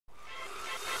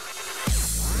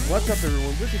What's up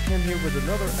everyone, WizardKen here with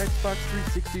another Xbox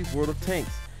 360 World of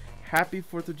Tanks. Happy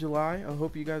 4th of July, I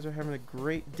hope you guys are having a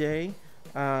great day.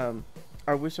 I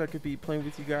wish I could be playing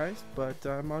with you guys, but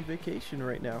I'm on vacation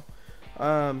right now.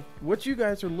 What you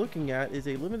guys are looking at is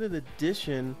a limited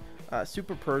edition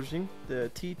Super Pershing,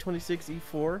 the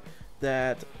T26E4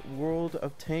 that World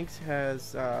of Tanks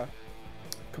has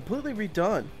completely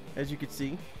redone, as you can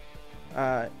see.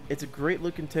 It's a great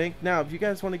looking tank. Now, if you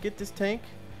guys want to get this tank,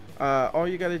 all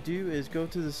you got to do is go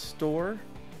to the store,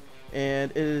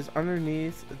 and it is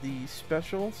underneath the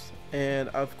specials, and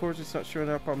of course it's not showing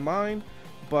up on mine,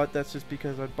 but that's just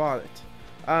because I bought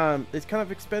it. It's kind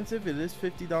of expensive. It is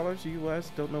 $50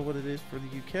 US. Don't know what it is for the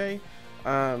UK,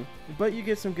 but you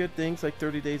get some good things like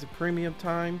 30 days of premium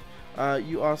time.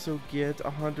 You also get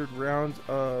 100 rounds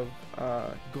of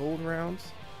gold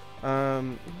rounds.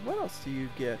 What else do you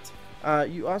get?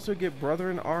 You also get Brother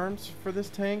in Arms for this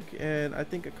tank, and I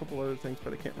think a couple other things,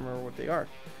 but I can't remember what they are.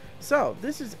 So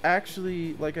this is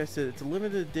actually, like I said, it's a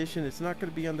limited edition. It's not going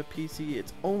to be on the PC.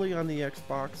 It's only on the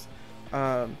Xbox.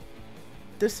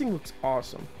 This thing looks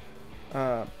awesome.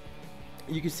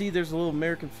 You can see there's a little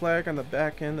American flag on the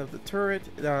back end of the turret,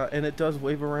 and it does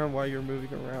wave around while you're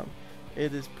moving around.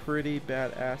 It is pretty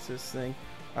badass, this thing.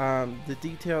 The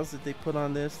details that they put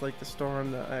on this, like the star on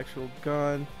the actual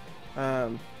gun,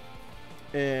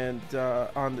 and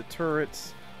on the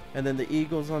turrets, and then the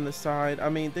eagles on the side. I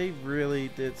mean, they really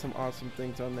did some awesome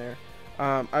things on there.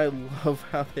 I love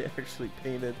how they actually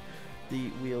painted the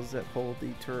wheels that hold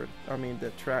the turret,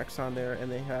 the tracks on there, and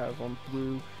they have them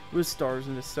blue with stars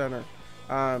in the center.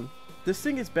 This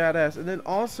thing is badass. And then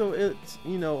also, it's,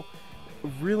 you know,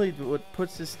 really what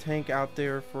puts this tank out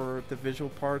there for the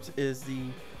visual parts is the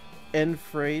end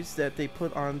phrase that they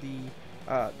put on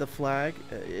the flag.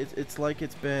 It's like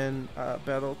it's been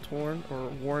battle torn or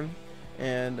worn,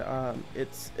 and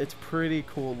it's pretty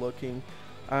cool looking.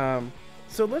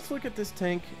 So let's look at this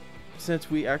tank.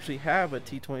 Since we actually have a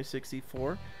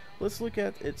T26E4, let's look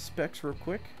at its specs real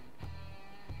quick.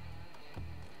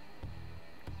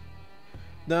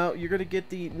 Now you're gonna get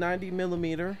the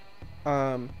 90mm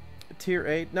tier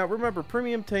 8. Now remember,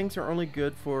 premium tanks are only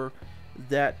good for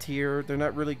that tier. They're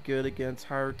not really good against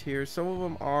higher tiers. Some of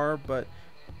them are, but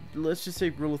let's just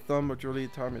say rule of thumb, majority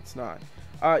of the time it's not.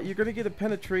 You're gonna get a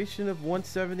penetration of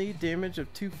 170, damage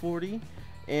of 240,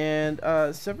 and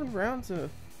 7 rounds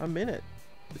a minute.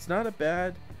 It's not a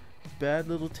bad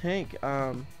little tank.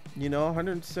 You know,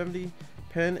 170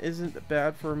 pen isn't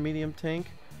bad for a medium tank.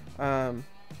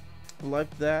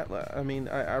 Like that. I mean,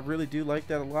 I really do like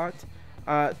that a lot.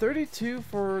 32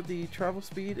 for the travel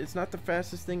speed. It's not the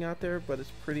fastest thing out there, but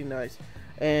it's pretty nice.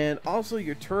 And also,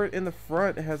 your turret in the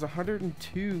front has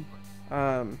 102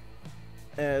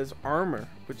 as armor,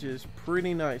 which is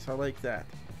pretty nice. I like that.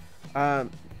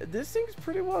 This thing's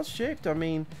pretty well shaped. I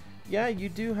mean, yeah, you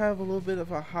do have a little bit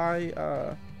of a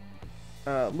high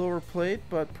lower plate,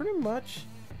 but pretty much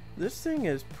this thing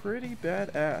is pretty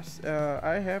badass.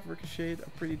 I have ricocheted a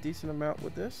pretty decent amount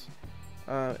with this.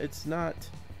 It's not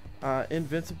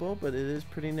invincible, but it is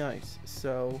pretty nice.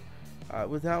 So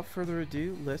without further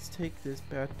ado, let's take this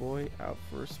bad boy out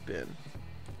for a spin.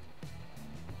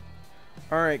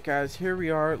 Alright guys, here we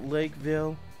are,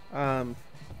 Lakeville. I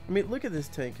mean, look at this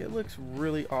tank. It looks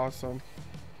really awesome.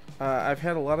 I've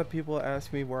had a lot of people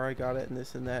ask me where I got it and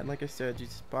this and that, and like I said, you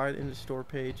just buy it in the store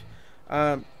page.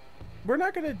 We're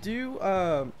not gonna do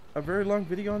a very long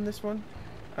video on this one,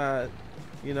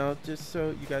 you know, just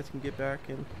so you guys can get back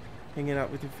and hanging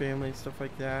out with your family and stuff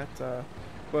like that.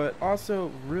 But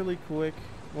also really quick,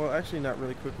 well actually not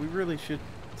really quick, we really should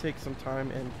take some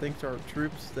time and thank our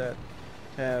troops that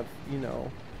have, you know,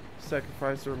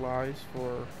 sacrificed their lives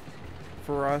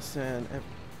for us and have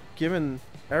given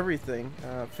everything,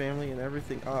 family and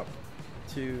everything up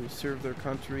to serve their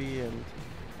country and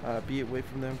be away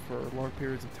from them for long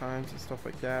periods of times and stuff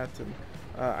like that. And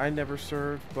I never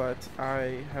served, but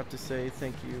I have to say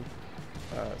thank you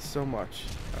so much.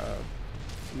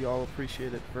 We all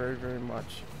appreciate it very, very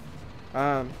much.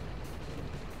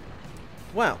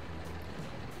 Wow,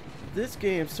 this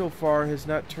game so far has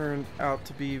not turned out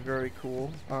to be very cool.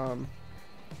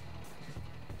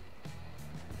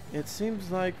 It seems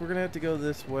like we're gonna have to go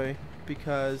this way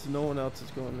because no one else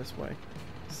is going this way.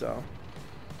 So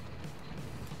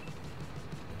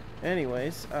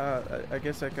anyways, I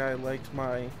guess that guy liked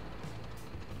my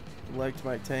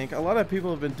tank. A lot of people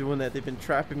have been doing that. They've been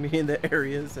trapping me in the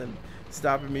areas and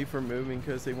stopping me from moving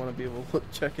because they want to be able to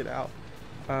check it out.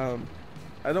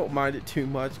 I don't mind it too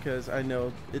much because I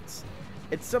know it's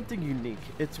something unique.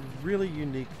 It's a really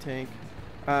unique tank.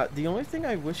 The only thing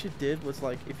I wish it did was,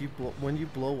 like, if you when you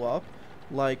blow up,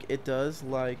 like it does,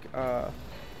 like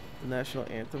the national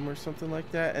anthem or something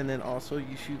like that, and then also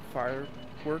you shoot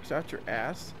fireworks out your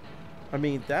ass. I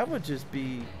mean, that would just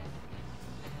be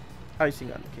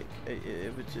icing on the cake.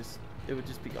 It would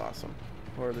just be awesome,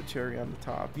 or the cherry on the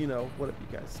top. You know, whatever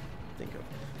you guys think of.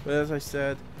 But as I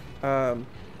said, hold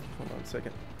on a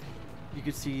second. You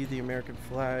can see the American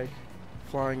flag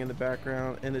flying in the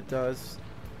background, and it does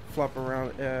flop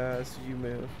around as you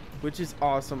move, which is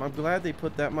awesome. I'm glad they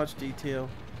put that much detail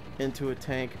into a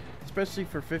tank, especially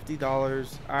for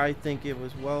 $50. I think it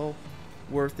was well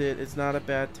worth it. It's not a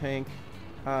bad tank.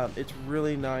 It's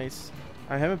really nice.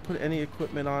 I haven't put any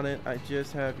equipment on it. I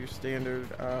just have your standard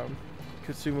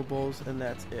consumables, and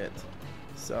that's it.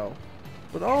 So,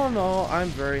 but all in all, I'm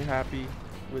very happy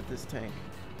with this tank.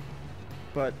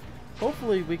 But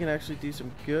hopefully we can actually do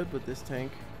some good with this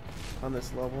tank on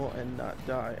this level and not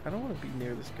die. I don't want to be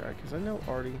near this guy because I know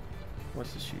Artie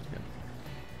wants to shoot him.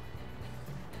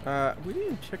 We didn't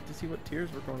even check to see what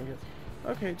tiers we're going against.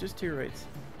 Okay, just tier rates.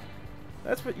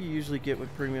 That's what you usually get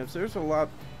with premiums. There's a lot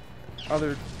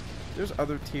other, there's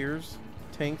other tiers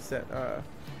tanks that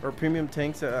or premium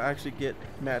tanks that actually get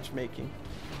matchmaking.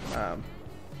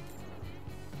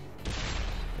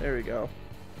 There we go.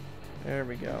 There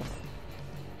we go.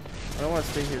 I don't want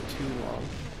to stay here too long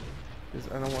because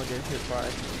I don't want to get hit by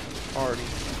Artie,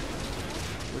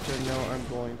 which I know I'm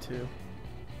going to.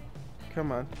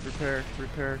 Come on, repair,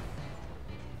 repair.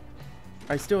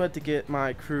 I still had to get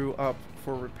my crew up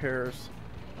for repairs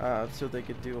so they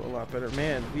could do a lot better.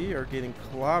 Man, we are getting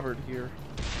clobbered here.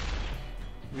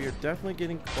 We are definitely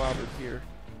getting clobbered here.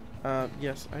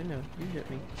 Yes, I know. You hit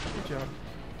me. Good job.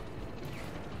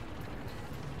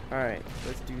 Alright,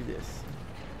 let's do this.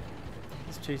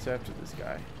 Let's chase after this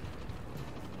guy.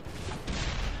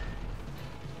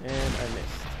 And I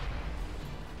missed.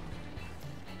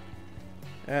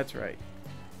 That's right.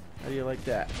 How do you like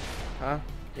that? Huh?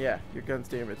 Yeah, your gun's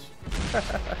damaged.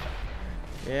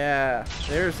 Yeah,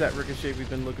 there's that ricochet we've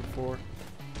been looking for.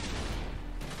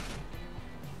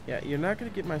 Yeah, you're not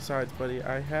gonna get my sides, buddy.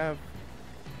 I have...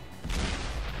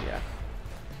 Yeah.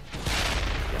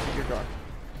 Yeah, you're gone.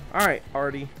 Alright,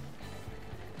 Artie.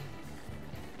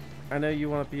 I know you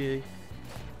want to be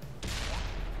a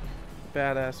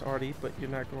badass Artie, but you're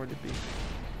not going to be.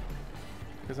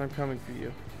 Because I'm coming for you.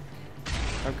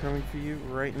 I'm coming for you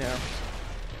right now.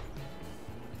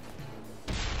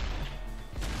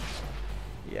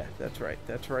 Yeah, that's right.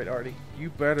 That's right, Artie. You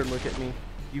better look at me.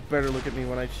 You better look at me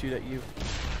when I shoot at you.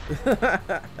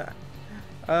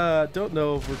 Don't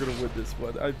know if we're going to win this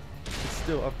one. It's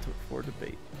still up for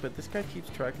debate. But this guy keeps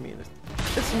tracking me and it's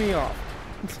pissing me off.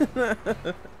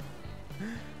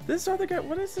 This other guy,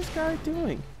 what is this guy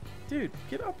doing? Dude,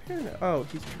 get up here now. Oh,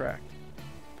 he's tracked.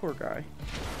 Poor guy.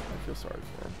 I feel sorry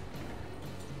for him.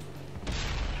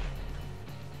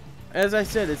 As I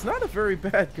said, it's not a very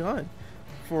bad gun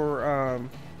for,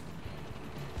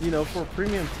 you know, for a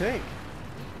premium tank.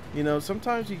 You know,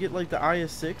 sometimes you get like the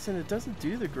IS-6 and it doesn't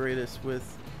do the greatest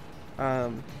with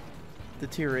the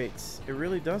tier 8s. It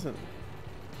really doesn't.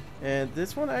 And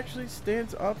this one actually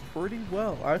stands up pretty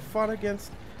well. I've fought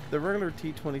against the regular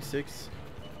T-26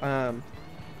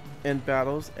 in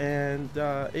battles, and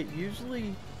it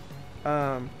usually,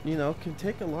 you know, can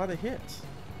take a lot of hits.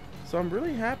 So I'm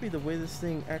really happy the way this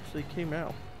thing actually came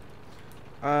out.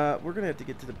 We're gonna have to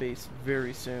get to the base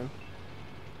very soon.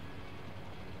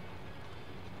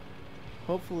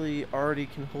 Hopefully Artie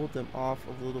can hold them off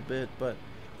a little bit, but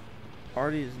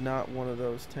Artie is not one of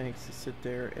those tanks to sit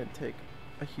there and take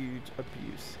a huge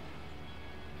abuse.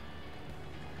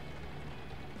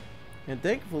 And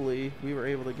thankfully we were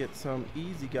able to get some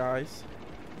easy guys.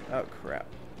 Oh crap,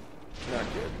 not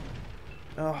good.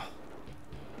 Oh,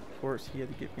 of course he had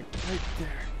to get me right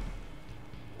there.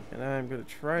 And I'm gonna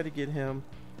try to get him,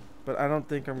 but I don't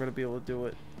think I'm gonna be able to do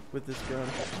it with this gun.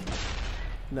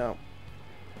 No.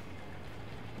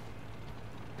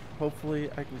 Hopefully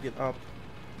I can get up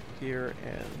here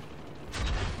and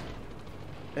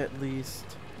at least...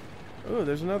 Oh,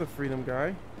 there's another Freedom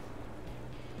guy.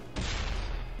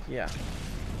 Yeah.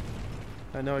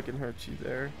 I know I can hurt you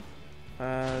there.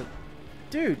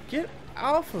 Dude, get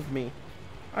off of me.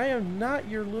 I am not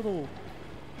your little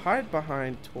hide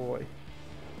behind toy.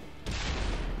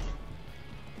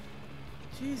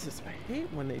 Jesus, I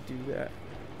hate when they do that.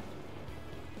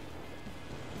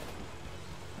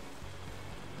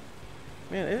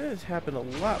 Man, it has happened a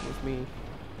lot with me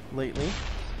lately.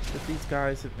 That these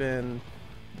guys have been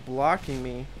blocking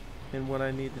me in what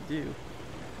I need to do.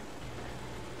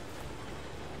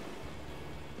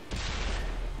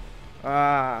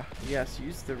 Ah, yes,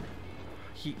 use the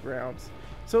heat rounds.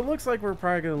 So it looks like we're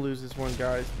probably going to lose this one,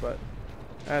 guys, but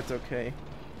that's okay.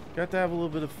 Got to have a little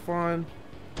bit of fun.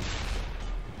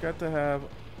 got to have,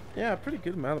 yeah, a pretty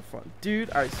good amount of fun.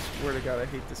 Dude, I swear to God, I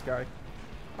hate this guy.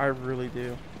 I really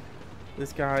do.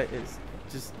 This guy is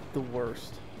just the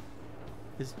worst.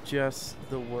 Is just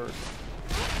the worst.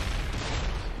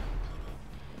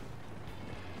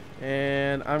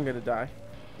 And I'm gonna die.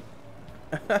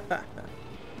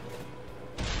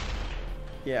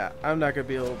 Yeah, I'm not gonna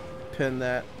be able to pin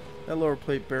that. That lower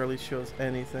plate barely shows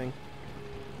anything.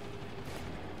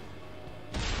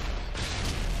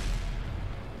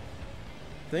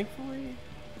 Thankfully,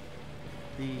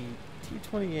 the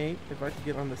T-28, if I could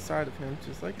get on the side of him,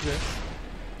 just like this.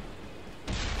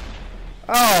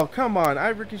 Oh, come on. I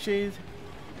ricocheted,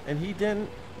 and he didn't.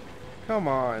 Come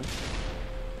on.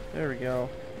 There we go.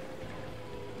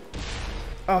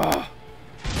 Oh.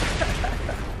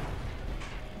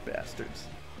 Bastards.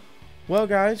 Well,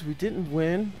 guys, we didn't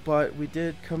win, but we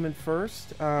did come in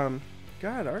first. God,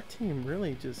 our team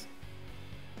really just...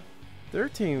 Their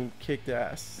team kicked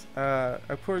ass.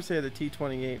 Of course, they had the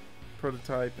T-28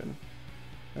 prototype, and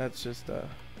that's just a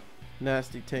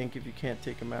nasty tank if you can't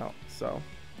take them out. So,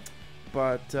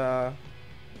 but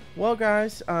well,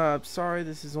 guys, sorry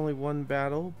this is only one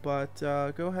battle, but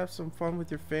go have some fun with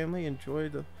your family. Enjoy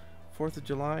the 4th of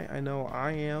July. I know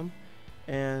I am,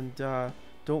 and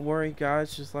don't worry,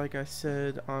 guys. Just like I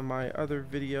said on my other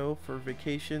video for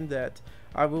vacation, that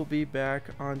I will be back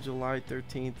on July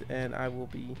 13th, and I will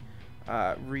be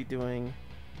redoing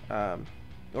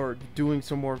or doing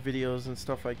some more videos and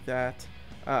stuff like that.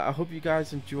 I hope you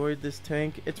guys enjoyed this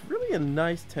tank. It's really a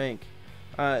nice tank.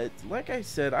 Like I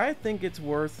said, I think it's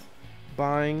worth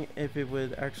buying if it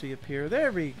would actually appear.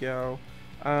 There we go.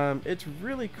 It's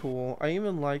really cool. I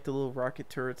even like the little rocket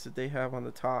turrets that they have on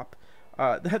the top.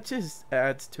 That just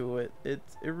adds to it. It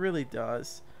really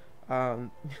does.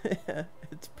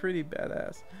 It's pretty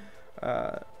badass.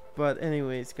 But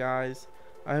anyways, guys,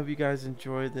 I hope you guys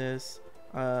enjoyed this.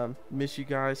 Miss you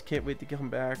guys. Can't wait to come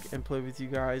back and play with you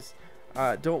guys.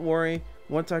 Don't worry.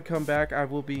 Once I come back, I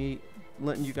will be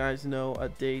letting you guys know a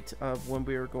date of when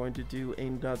we are going to do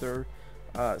another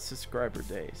subscriber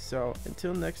day. So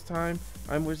until next time,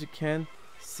 I'm WizardKen.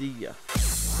 See ya.